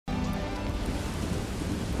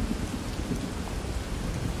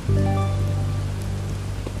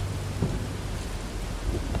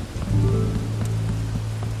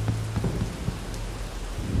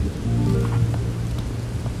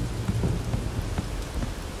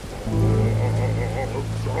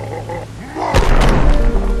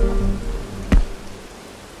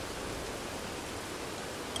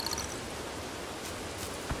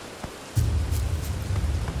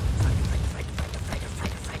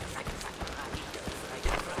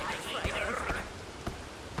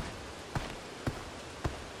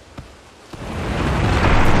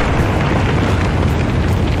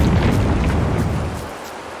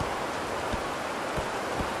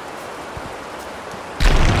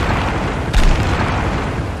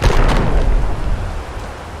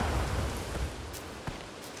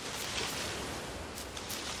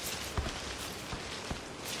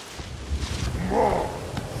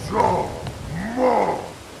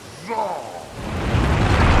Are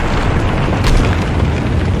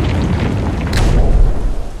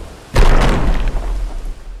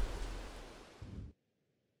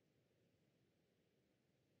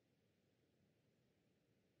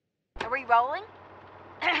we rolling?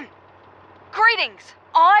 Greetings!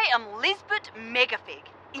 I am Lisbeth Megafig,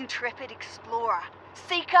 intrepid explorer,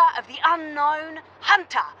 seeker of the unknown,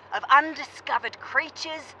 hunter of undiscovered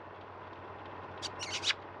creatures.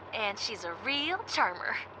 And she's a real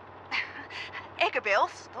charmer. Eggabell,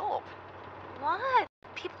 stop. What?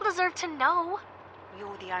 People deserve to know.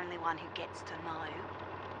 You're the only one who gets to know.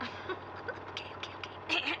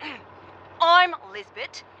 Okay. I'm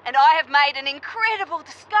Lisbeth, and I have made an incredible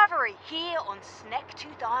discovery here on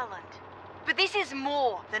Snacktooth Island. But this is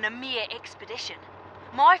more than a mere expedition.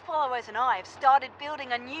 My followers and I have started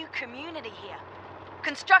building a new community here.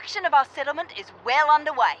 Construction of our settlement is well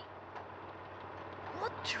underway.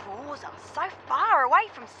 What draws us so far away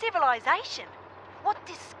from civilization? What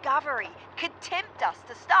discovery could tempt us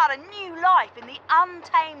to start a new life in the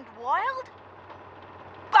untamed wild?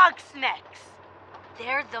 Bugsnax!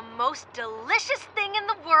 They're the most delicious thing in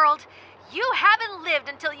the world. You haven't lived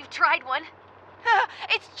until you've tried one.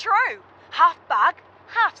 It's true. Half bug,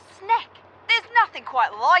 half snack. There's nothing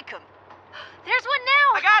quite like them. There's one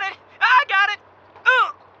now. I got it.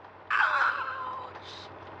 Ugh. Ouch.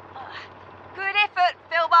 Good effort,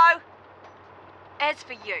 Philbo. As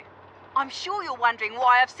for you, I'm sure you're wondering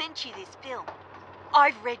why I've sent you this film.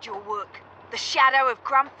 I've read your work. The Shadow of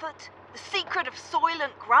Grumpfoot, The Secret of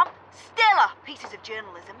Soylent Grump, stellar pieces of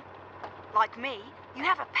journalism. Like me, you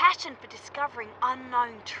have a passion for discovering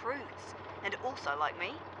unknown truths. And also, like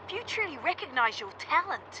me, you truly recognise your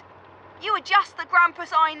talent. You are just the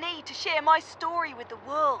Grumpus I need to share my story with the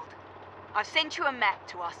world. I've sent you a map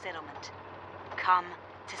to our settlement. Come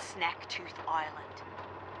to Snacktooth Island.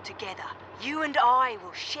 Together, you and I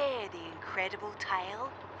will share the incredible tale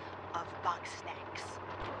of Bugsnax.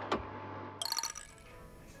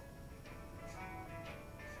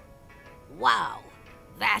 Wow,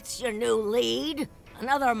 that's your new lead?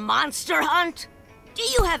 Another monster hunt? Do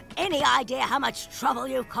you have any idea how much trouble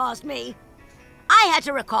you've caused me? I had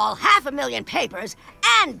to recall 500,000 papers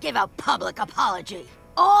and give a public apology.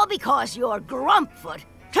 All because your Grumpfoot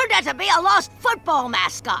turned out to be a lost football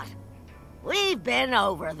mascot. We've been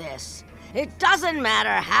over this. It doesn't matter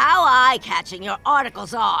how eye-catching your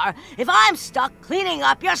articles are if I'm stuck cleaning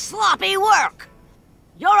up your sloppy work.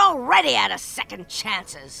 You're already out of second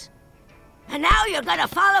chances. And now you're gonna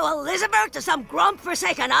follow Elizabeth to some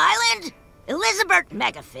grump-forsaken island? Elizabeth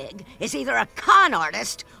Megafig is either a con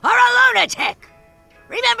artist or a lunatic!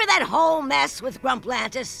 Remember that whole mess with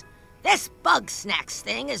Grumplantis? This Bugsnax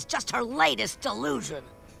thing is just her latest delusion.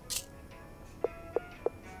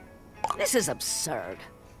 This is absurd.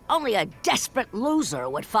 Only a desperate loser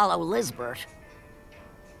would follow Lisbeth.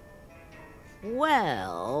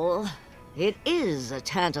 Well, it is a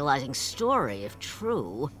tantalizing story if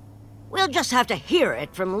true. We'll just have to hear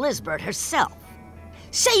it from Lisbeth herself.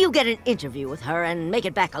 Say you get an interview with her and make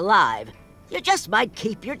it back alive. You just might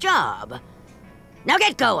keep your job. Now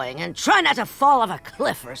get going and try not to fall off a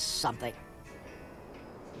cliff or something.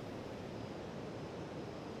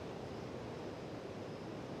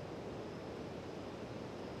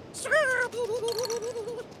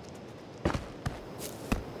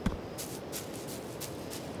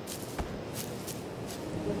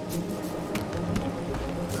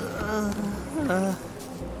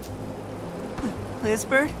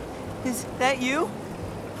 Lisbeth? Is that you?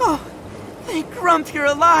 Oh, thank Grump you're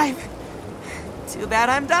alive. Too bad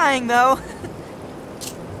I'm dying, though.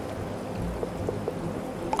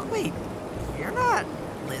 Wait, you're not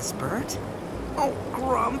Lisbeth? Oh,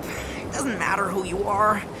 Grump, it doesn't matter who you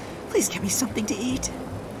are. Please give me something to eat.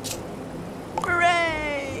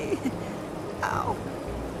 Hooray! Ow.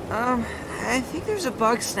 I think there's a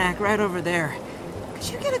bug snack right over there. Could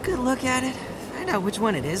you get a good look at it? Find out which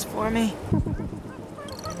one it is for me.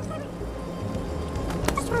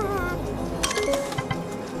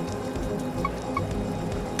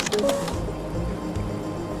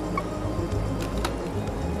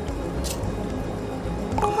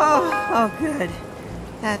 Oh, good.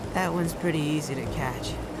 That one's pretty easy to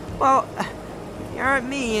catch. Well, you aren't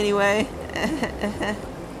me anyway.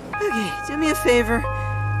 Okay, do me a favor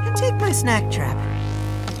and take my snack trap.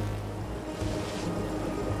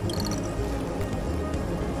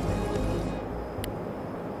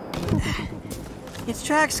 Its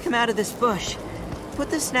tracks come out of this bush.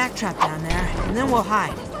 Put the snack trap down there, and then we'll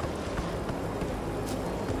hide.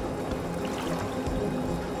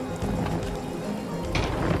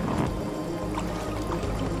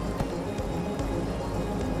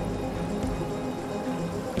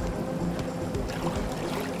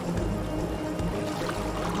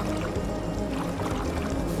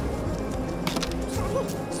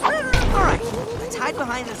 hide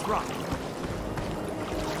behind this rock.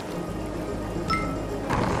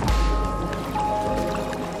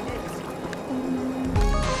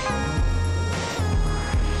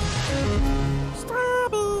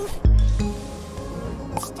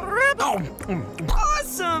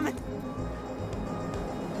 Awesome!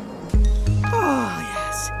 Oh,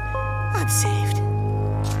 yes. I'm saved.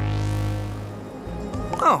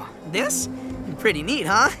 Oh, this? Pretty neat,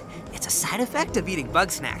 huh? It's a side effect of eating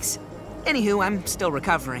Bugsnax. Anywho, I'm still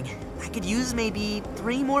recovering. I could use maybe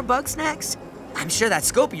 3 more Bugsnax. I'm sure that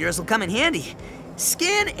scope of yours will come in handy.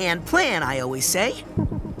 Scan and plan, I always say.